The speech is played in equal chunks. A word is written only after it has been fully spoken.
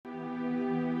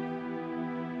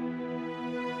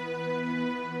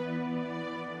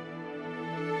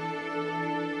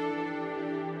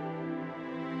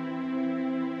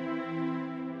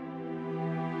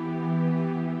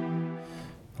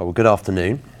Well, good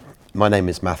afternoon. My name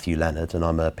is Matthew Leonard and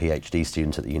I'm a PhD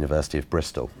student at the University of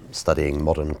Bristol studying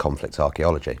modern conflict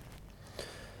archaeology.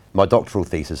 My doctoral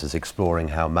thesis is exploring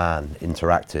how man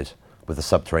interacted with the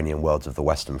subterranean worlds of the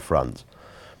Western Front.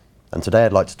 And today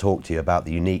I'd like to talk to you about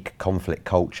the unique conflict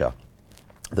culture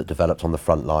that developed on the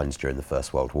front lines during the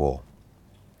First World War.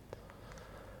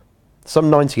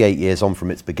 Some 98 years on from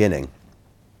its beginning,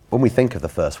 when we think of the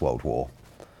First World War,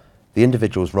 the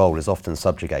individual's role is often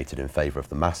subjugated in favour of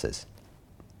the masses.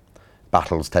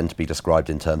 Battles tend to be described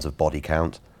in terms of body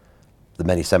count. The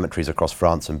many cemeteries across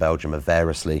France and Belgium are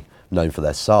variously known for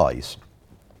their size.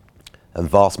 And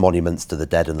vast monuments to the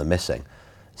dead and the missing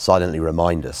silently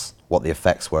remind us what the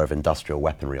effects were of industrial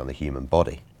weaponry on the human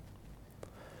body.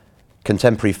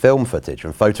 Contemporary film footage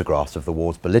and photographs of the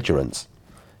war's belligerents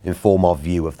inform our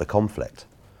view of the conflict.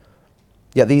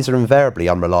 Yet these are invariably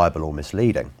unreliable or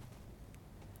misleading.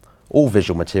 All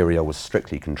visual material was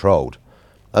strictly controlled,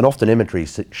 and often imagery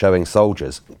showing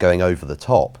soldiers going over the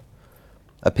top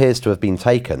appears to have been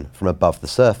taken from above the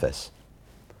surface.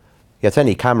 Yet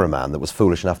any cameraman that was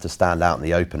foolish enough to stand out in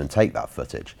the open and take that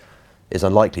footage is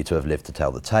unlikely to have lived to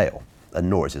tell the tale, and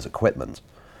nor is his equipment,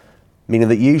 meaning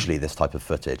that usually this type of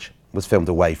footage was filmed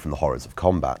away from the horrors of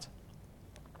combat.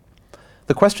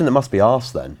 The question that must be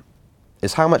asked then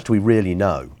is, how much do we really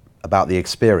know about the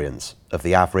experience of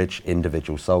the average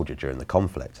individual soldier during the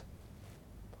conflict?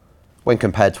 When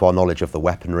compared to our knowledge of the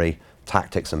weaponry,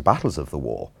 tactics and battles of the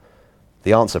war,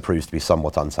 the answer proves to be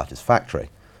somewhat unsatisfactory.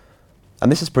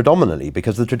 And this is predominantly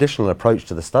because the traditional approach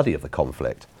to the study of the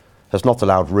conflict has not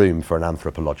allowed room for an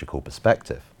anthropological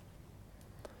perspective.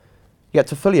 Yet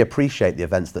to fully appreciate the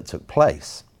events that took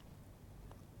place,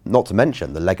 not to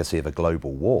mention the legacy of a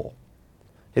global war,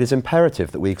 it is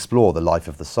imperative that we explore the life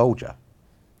of the soldier,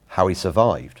 how he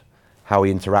survived, how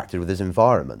he interacted with his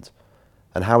environment,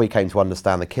 and how he came to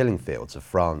understand the killing fields of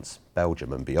France,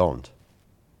 Belgium and beyond.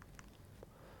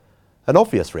 An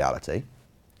obvious reality,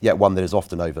 yet one that is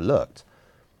often overlooked,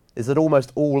 is that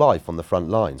almost all life on the front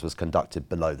lines was conducted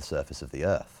below the surface of the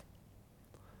earth.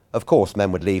 Of course,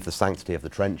 men would leave the sanctity of the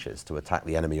trenches to attack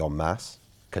the enemy en masse,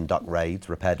 conduct raids,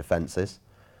 repair defences,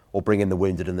 or bring in the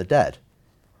wounded and the dead.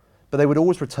 But they would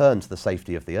always return to the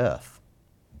safety of the earth,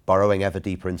 burrowing ever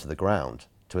deeper into the ground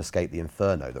to escape the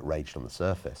inferno that raged on the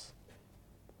surface.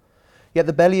 Yet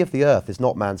the belly of the earth is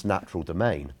not man's natural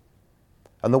domain,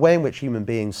 and the way in which human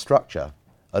beings structure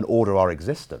and order our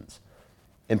existence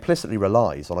implicitly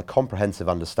relies on a comprehensive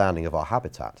understanding of our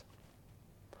habitat.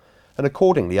 And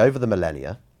accordingly, over the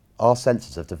millennia, our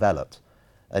senses have developed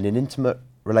an intimate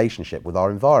relationship with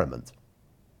our environment,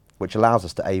 which allows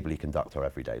us to ably conduct our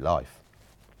everyday life.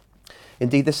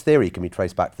 Indeed, this theory can be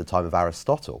traced back to the time of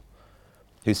Aristotle,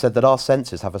 who said that our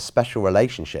senses have a special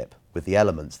relationship with the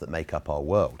elements that make up our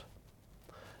world.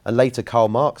 And later Karl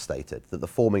Marx stated that the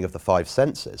forming of the five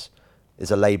senses is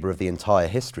a labour of the entire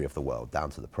history of the world down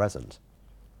to the present.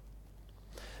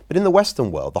 But in the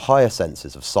Western world, the higher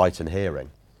senses of sight and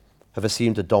hearing have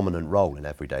assumed a dominant role in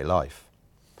everyday life.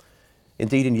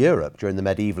 Indeed, in Europe, during the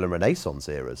medieval and Renaissance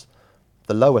eras,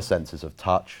 the lower senses of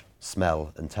touch,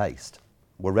 smell and taste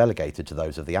were relegated to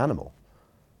those of the animal,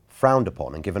 frowned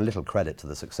upon and given little credit to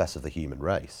the success of the human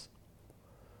race.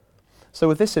 So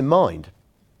with this in mind,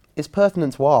 it's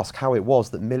pertinent to ask how it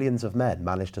was that millions of men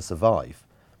managed to survive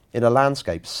in a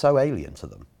landscape so alien to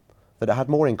them that it had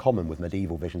more in common with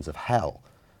medieval visions of hell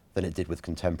than it did with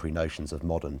contemporary notions of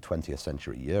modern 20th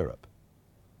century Europe.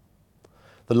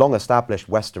 The long-established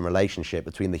Western relationship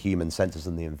between the human senses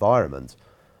and the environment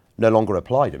no longer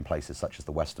applied in places such as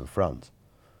the Western Front.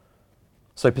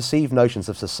 So perceived notions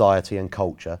of society and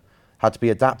culture had to be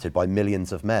adapted by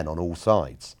millions of men on all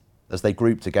sides as they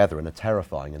grouped together in a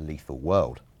terrifying and lethal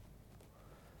world.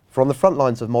 For on the front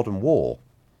lines of modern war,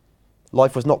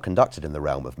 life was not conducted in the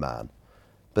realm of man,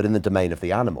 but in the domain of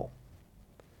the animal,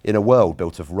 in a world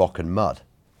built of rock and mud,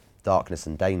 darkness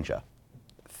and danger,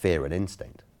 fear and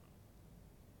instinct.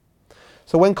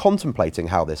 So when contemplating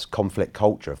how this conflict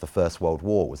culture of the First World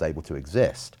War was able to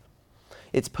exist,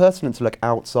 it's pertinent to look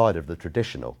outside of the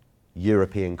traditional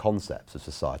European concepts of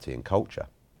society and culture.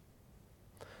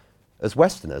 As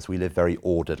Westerners, we live very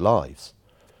ordered lives,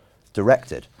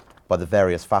 directed by the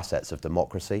various facets of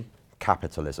democracy,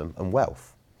 capitalism and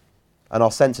wealth, and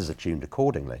our senses are tuned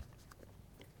accordingly.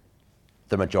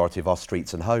 The majority of our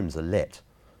streets and homes are lit,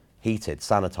 heated,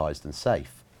 sanitised and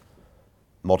safe.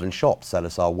 Modern shops sell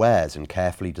us our wares in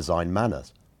carefully designed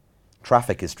manners.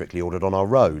 Traffic is strictly ordered on our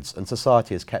roads and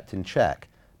society is kept in check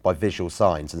by visual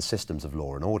signs and systems of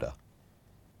law and order.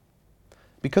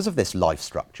 Because of this life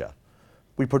structure,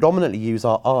 we predominantly use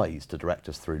our eyes to direct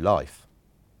us through life,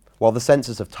 while the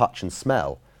senses of touch and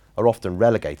smell are often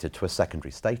relegated to a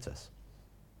secondary status,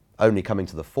 only coming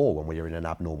to the fore when we are in an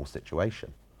abnormal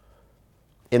situation.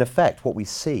 In effect, what we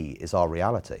see is our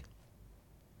reality.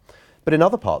 But in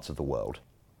other parts of the world,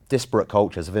 disparate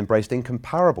cultures have embraced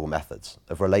incomparable methods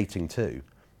of relating to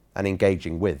and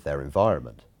engaging with their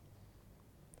environment.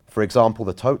 For example,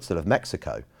 the Tzotzil of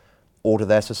Mexico order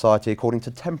their society according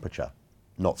to temperature,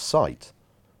 not sight.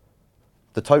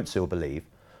 The Tzotzil believe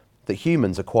that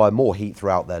humans acquire more heat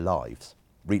throughout their lives,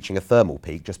 reaching a thermal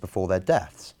peak just before their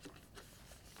deaths.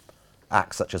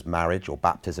 Acts such as marriage or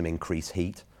baptism increase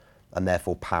heat, and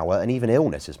therefore power, and even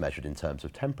illness is measured in terms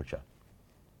of temperature.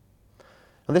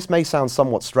 And this may sound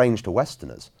somewhat strange to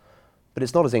Westerners, but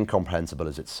it's not as incomprehensible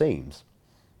as it seems.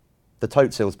 The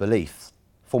Tzotzil's beliefs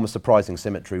form a surprising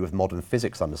symmetry with modern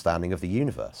physics understanding of the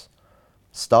universe.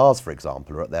 Stars, for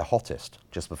example, are at their hottest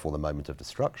just before the moment of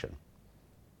destruction.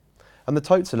 And the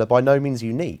Tzotzil are by no means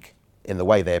unique in the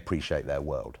way they appreciate their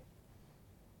world.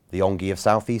 The Ongi of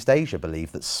Southeast Asia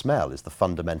believe that smell is the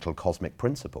fundamental cosmic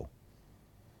principle.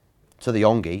 To the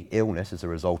Ongi, illness is a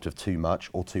result of too much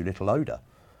or too little odour.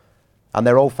 And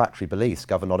their olfactory beliefs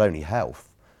govern not only health,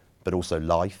 but also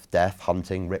life, death,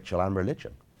 hunting, ritual and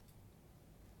religion.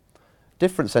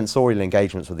 Different sensorial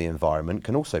engagements with the environment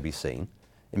can also be seen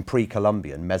in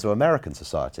pre-Columbian Mesoamerican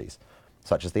societies,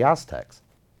 such as the Aztecs,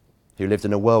 who lived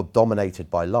in a world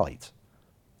dominated by light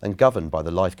and governed by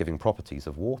the life-giving properties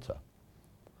of water.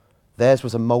 Theirs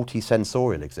was a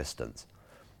multi-sensorial existence,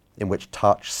 in which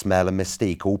touch, smell and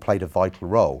mystique all played a vital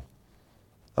role,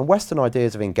 and Western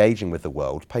ideas of engaging with the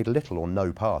world played little or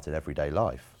no part in everyday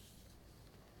life.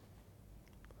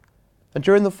 And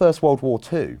during the First World War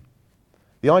too,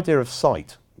 the idea of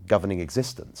sight governing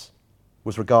existence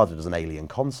was regarded as an alien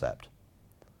concept,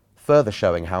 further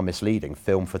showing how misleading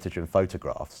film footage and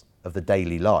photographs of the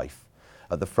daily life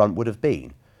at the front would have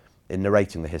been in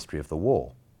narrating the history of the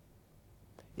war.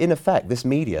 In effect, this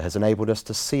media has enabled us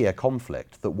to see a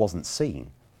conflict that wasn't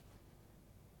seen.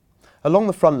 Along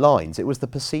the front lines, it was the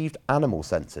perceived animal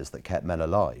senses that kept men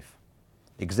alive.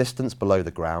 Existence below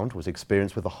the ground was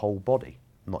experienced with the whole body,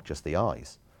 not just the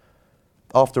eyes.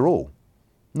 After all,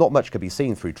 not much could be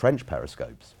seen through trench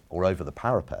periscopes or over the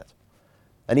parapet.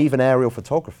 And even aerial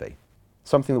photography,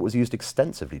 something that was used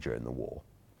extensively during the war,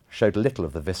 showed little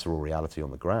of the visceral reality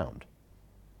on the ground.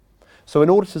 So in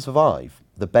order to survive,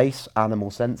 the base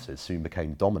animal senses soon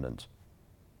became dominant.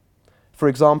 For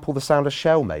example, the sound a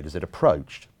shell made as it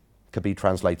approached could be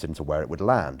translated into where it would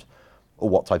land, or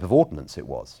what type of ordnance it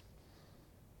was.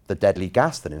 The deadly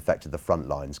gas that infected the front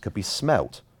lines could be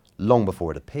smelt long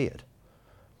before it appeared.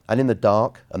 And in the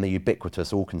dark and the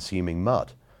ubiquitous all-consuming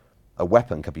mud, a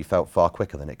weapon could be felt far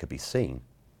quicker than it could be seen.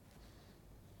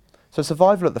 So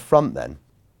survival at the front, then,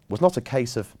 was not a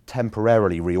case of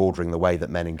temporarily reordering the way that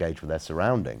men engaged with their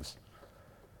surroundings.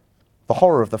 The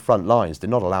horror of the front lines did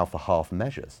not allow for half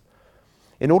measures.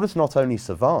 In order to not only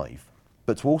survive,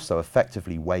 but to also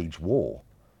effectively wage war,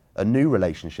 a new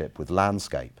relationship with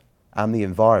landscape and the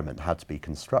environment had to be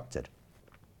constructed.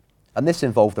 And this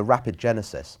involved the rapid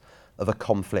genesis of a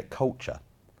conflict culture,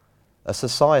 a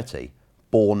society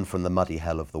born from the muddy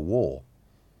hell of the war,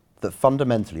 that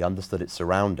fundamentally understood its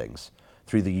surroundings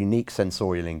through the unique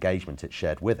sensorial engagement it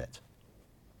shared with it.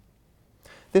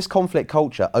 This conflict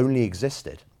culture only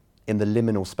existed in the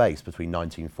liminal space between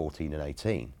 1914 and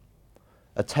 18,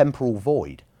 a temporal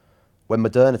void when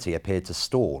modernity appeared to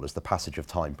stall as the passage of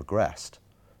time progressed.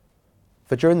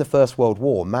 For during the First World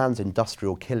War, man's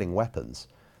industrial killing weapons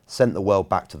sent the world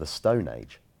back to the Stone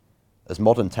Age, as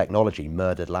modern technology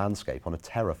murdered landscape on a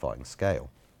terrifying scale.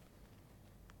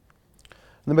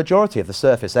 The majority of the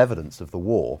surface evidence of the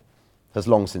war has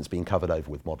long since been covered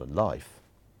over with modern life.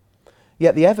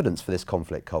 Yet the evidence for this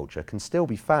conflict culture can still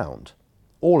be found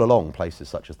all along places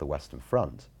such as the Western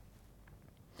Front.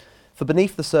 For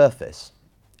beneath the surface,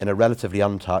 in a relatively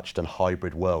untouched and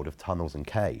hybrid world of tunnels and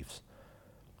caves,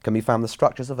 can be found the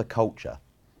structures of a culture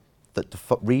that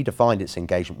redefined its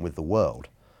engagement with the world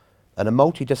and a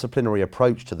multidisciplinary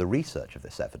approach to the research of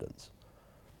this evidence.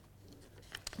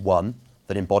 One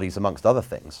that embodies, amongst other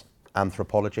things,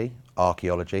 anthropology,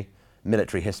 archaeology,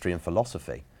 military history and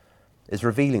philosophy, is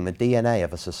revealing the DNA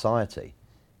of a society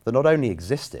that not only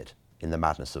existed in the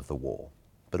madness of the war,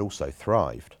 but also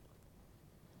thrived.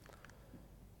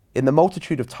 In the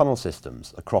multitude of tunnel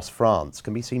systems across France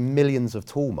can be seen millions of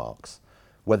tool marks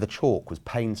where the chalk was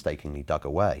painstakingly dug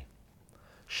away,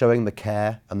 showing the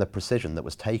care and the precision that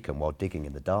was taken while digging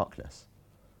in the darkness.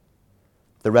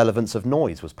 The relevance of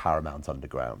noise was paramount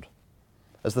underground,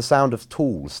 as the sound of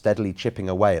tools steadily chipping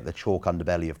away at the chalk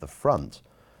underbelly of the front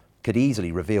could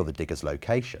easily reveal the digger's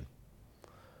location.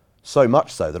 So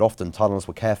much so that often tunnels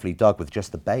were carefully dug with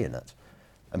just the bayonet,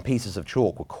 and pieces of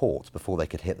chalk were caught before they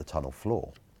could hit the tunnel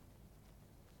floor.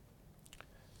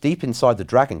 Deep inside the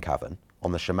Dragon Cavern,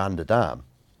 on the Shamanda Dam,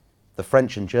 the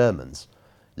French and Germans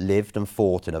lived and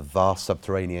fought in a vast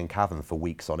subterranean cavern for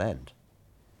weeks on end.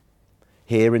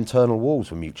 Here, internal walls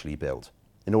were mutually built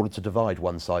in order to divide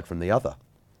one side from the other,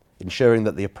 ensuring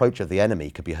that the approach of the enemy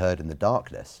could be heard in the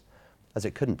darkness, as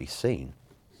it couldn't be seen.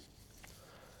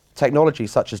 Technology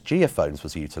such as geophones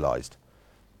was utilised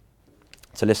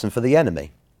to listen for the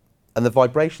enemy, and the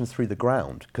vibrations through the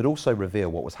ground could also reveal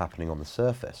what was happening on the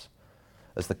surface,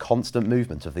 as the constant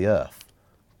movement of the earth,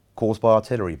 caused by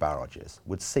artillery barrages,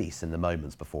 would cease in the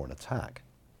moments before an attack.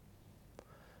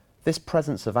 This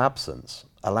presence of absence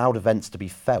allowed events to be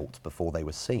felt before they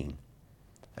were seen,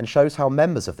 and shows how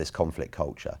members of this conflict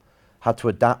culture had to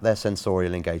adapt their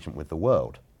sensorial engagement with the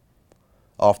world.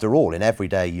 After all, in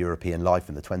everyday European life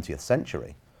in the 20th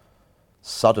century,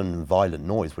 sudden and violent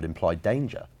noise would imply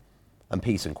danger, and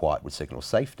peace and quiet would signal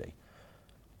safety.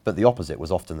 But the opposite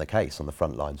was often the case on the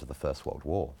front lines of the First World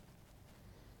War.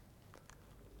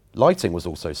 Lighting was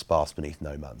also sparse beneath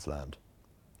no man's land,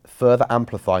 further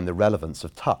amplifying the relevance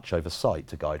of touch over sight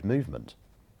to guide movement.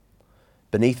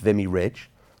 Beneath Vimy Ridge,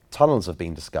 tunnels have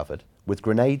been discovered, with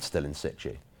grenades still in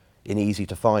situ, in easy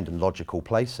to find and logical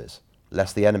places,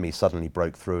 lest the enemy suddenly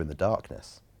broke through in the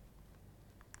darkness.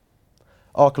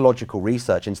 Archaeological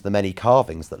research into the many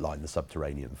carvings that line the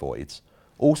subterranean voids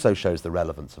also shows the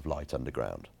relevance of light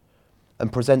underground,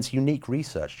 and presents unique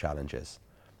research challenges,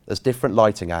 as different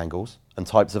lighting angles and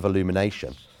types of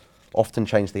illumination often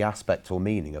change the aspect or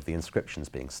meaning of the inscriptions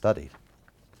being studied.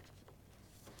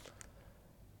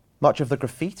 Much of the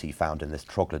graffiti found in this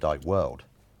troglodyte world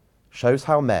shows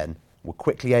how men were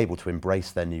quickly able to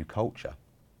embrace their new culture.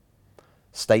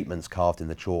 Statements carved in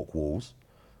the chalk walls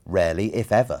rarely,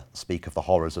 if ever, speak of the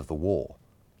horrors of the war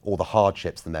or the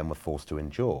hardships the men were forced to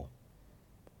endure.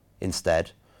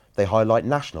 Instead, they highlight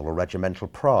national or regimental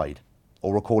pride,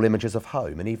 or recall images of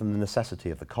home and even the necessity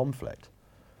of the conflict.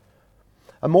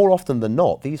 And more often than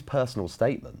not, these personal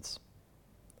statements,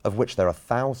 of which there are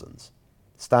thousands,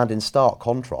 stand in stark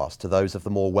contrast to those of the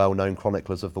more well-known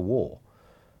chroniclers of the war,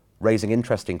 raising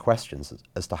interesting questions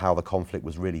as to how the conflict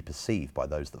was really perceived by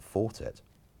those that fought it.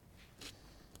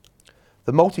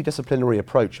 The multidisciplinary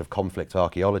approach of conflict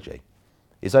archaeology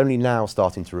is only now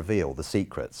starting to reveal the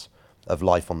secrets of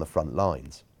life on the front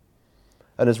lines.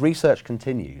 And as research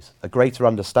continues, a greater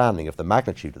understanding of the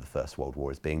magnitude of the First World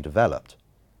War is being developed,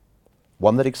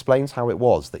 one that explains how it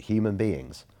was that human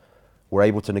beings were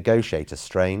able to negotiate a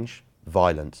strange,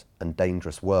 violent, and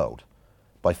dangerous world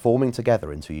by forming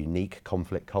together into a unique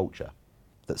conflict culture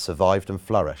that survived and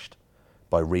flourished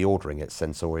by reordering its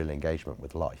sensorial engagement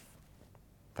with life.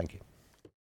 Thank you.